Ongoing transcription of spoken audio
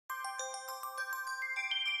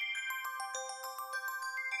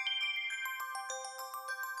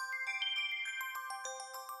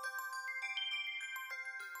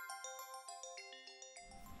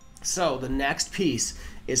So the next piece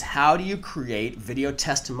is, how do you create video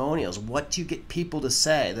testimonials? What do you get people to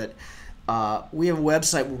say? That we have a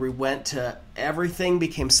website where we went to everything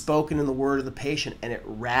became spoken in the word of the patient, and it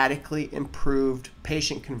radically improved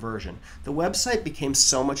patient conversion. The website became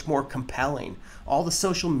so much more compelling. All the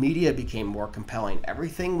social media became more compelling.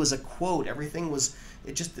 Everything was a quote. Everything was,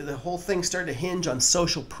 the whole thing started to hinge on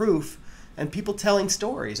social proof and people telling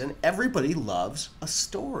stories, and everybody loves a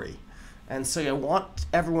story. And so I want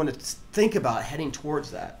everyone to think about heading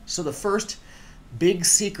towards that. So the first big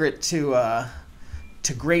secret to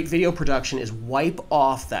great video production is wipe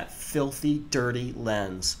off that filthy, dirty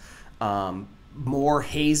lens. More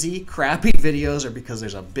hazy, crappy videos are because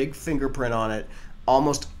there's a big fingerprint on it.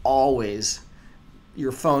 Almost always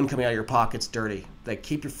your phone coming out of your pocket's dirty. Like,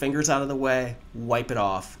 keep your fingers out of the way, wipe it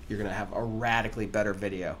off. You're gonna have a radically better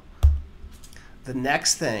video. The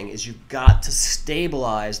next thing is, you've got to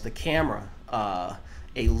stabilize the camera. A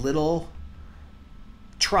little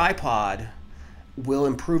tripod will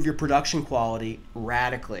improve your production quality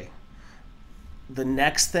radically. The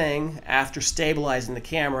next thing after stabilizing the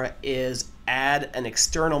camera is add an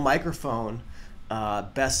external microphone.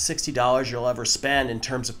 Best $60 you'll ever spend in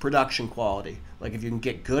terms of production quality. Like, if you can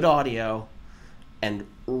get good audio and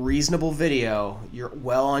reasonable video, you're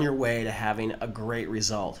well on your way to having a great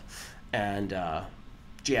result. And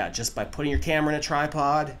yeah, just by putting your camera in a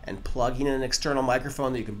tripod and plugging in an external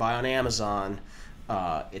microphone that you can buy on Amazon,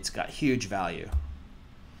 it's got huge value.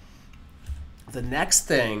 The next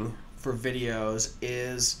thing for videos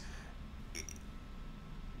is,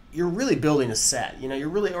 you're really building a set. You know, you're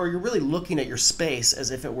really looking at your space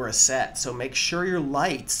as if it were a set. So make sure your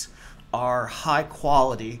lights are high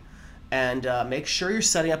quality, and make sure you're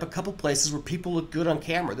setting up a couple places where people look good on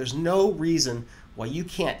camera. There's no reason why you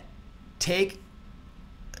can't take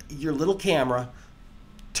your little camera,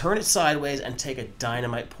 turn it sideways, and take a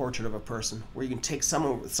dynamite portrait of a person, where you can take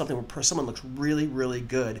something where someone looks really, really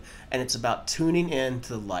good. And it's about tuning in to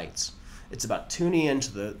the lights. It's about tuning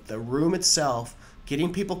into the room itself,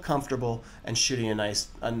 getting people comfortable, and shooting a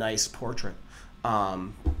nice portrait.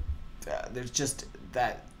 There's just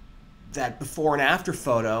that before and after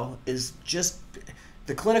photo is just,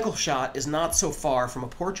 the clinical shot is not so far from a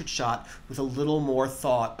portrait shot, with a little more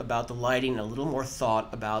thought about the lighting, a little more thought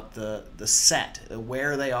about the set,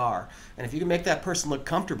 where they are. And if you can make that person look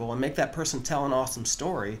comfortable and make that person tell an awesome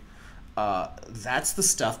story, that's the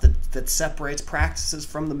stuff that separates practices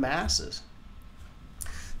from the masses.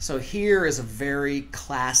 So here is a very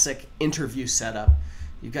classic interview setup.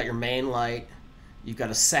 You've got your main light. You've got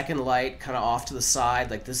a second light kind of off to the side.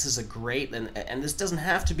 Like, this is a great, and this doesn't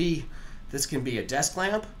have to be, this can be a desk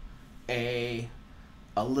lamp, a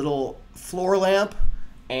little floor lamp,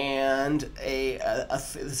 and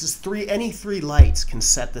this is any three lights can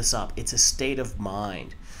set this up. It's a state of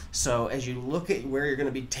mind. So as you look at where you're going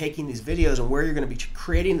to be taking these videos and where you're going to be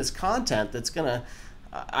creating this content that's going to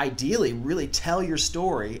ideally really tell your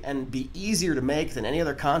story and be easier to make than any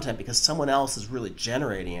other content because someone else is really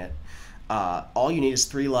generating it, all you need is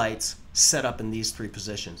three lights set up in these three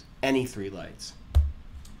positions, any three lights.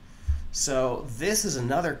 So this is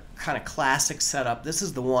another kind of classic setup. This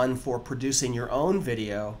is the one for producing your own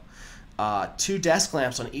video. Two desk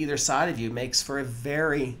lamps on either side of you makes for a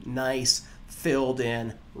very nice, filled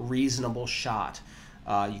in, reasonable shot.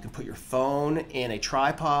 You can put your phone in a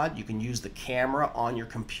tripod. You can use the camera on your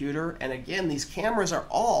computer. And again, these cameras are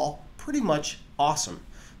all pretty much awesome.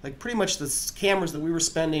 Like, pretty much the cameras that we were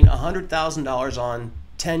spending $100,000 on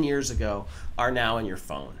 10 years ago are now in your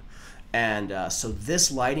phone. And so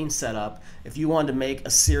this lighting setup, if you wanted to make a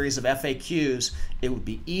series of FAQs, it would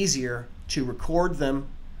be easier to record them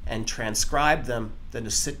and transcribe them than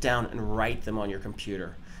to sit down and write them on your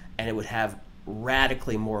computer. And it would have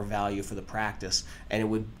radically more value for the practice, and it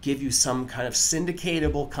would give you some kind of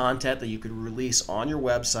syndicatable content that you could release on your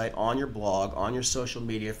website, on your blog, on your social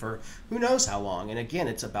media for who knows how long. And again,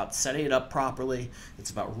 it's about setting it up properly.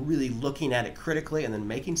 It's about really looking at it critically and then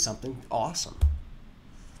making something awesome.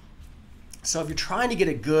 So if you're trying to get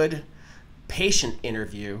a good patient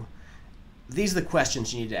interview, these are the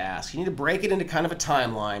questions you need to ask. You need to break it into kind of a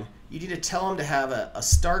timeline. You need to tell them to have a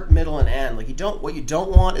start, middle, and end. Like, what you don't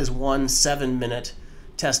want is one 7-minute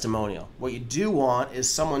testimonial. What you do want is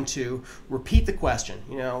someone to repeat the question.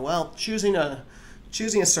 You know, well, choosing a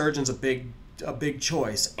surgeon's a big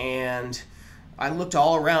choice, and I looked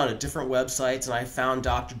all around at different websites, and I found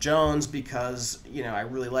Dr. Jones because, you know, I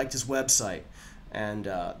really liked his website, and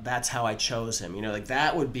that's how I chose him. You know, like,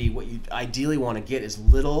 that would be what you ideally want to get, is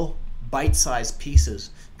little bite-sized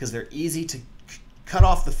pieces, because they're easy to cut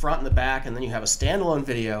off the front and the back, and then you have a standalone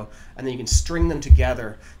video, and then you can string them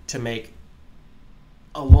together to make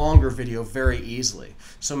a longer video very easily.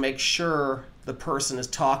 So make sure the person is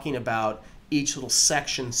talking about each little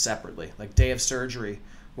section separately, like day of surgery.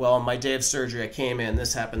 Well, on my day of surgery, I came in,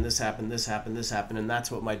 this happened, this happened, this happened, this happened, and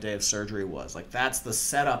that's what my day of surgery was. Like, that's the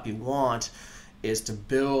setup you want, is to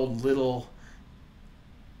build little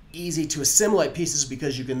easy to assimilate pieces,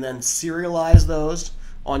 because you can then serialize those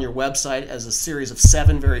on your website as a series of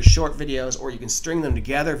 7 very short videos, or you can string them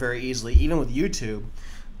together very easily, even with YouTube,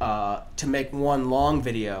 to make one long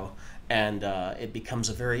video, and it becomes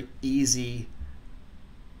a very easy,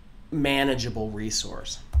 manageable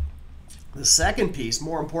resource. The second piece,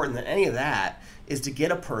 more important than any of that, is to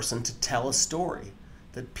get a person to tell a story.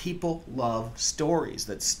 That people love stories.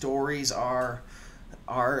 That stories are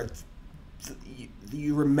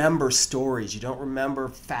you remember stories. You don't remember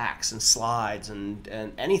facts and slides and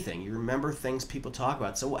anything. You remember things people talk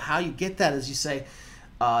about. So how you get that is you say,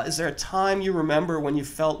 is there a time you remember when you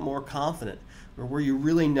felt more confident, or where you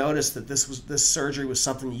really noticed that this surgery was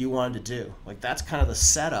something you wanted to do? Like, that's kind of the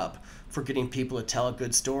setup for getting people to tell a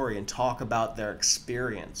good story and talk about their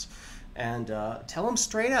experience. And tell them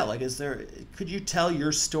straight out, like, could you tell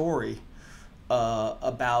your story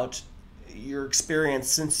about your experience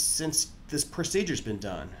since this procedure's been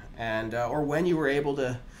done, and or when you were able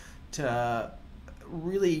to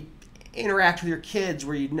really interact with your kids,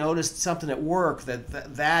 where you noticed something at work.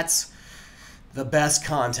 That's the best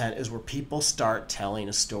content, is where people start telling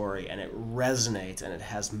a story and it resonates and it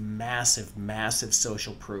has massive, massive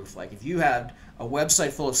social proof. Like, if you had a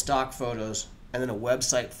website full of stock photos and then a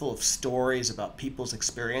website full of stories about people's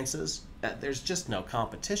experiences, there's just no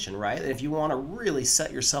competition, right? And if you want to really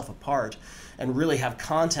set yourself apart and really have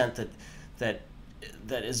content that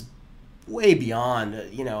is way beyond,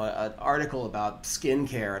 an article about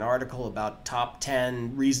skincare, an article about top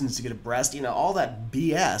 10 reasons to get a breast, all that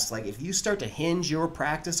BS. Like, if you start to hinge your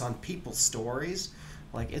practice on people's stories,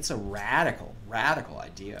 like, it's a radical, radical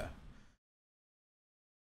idea.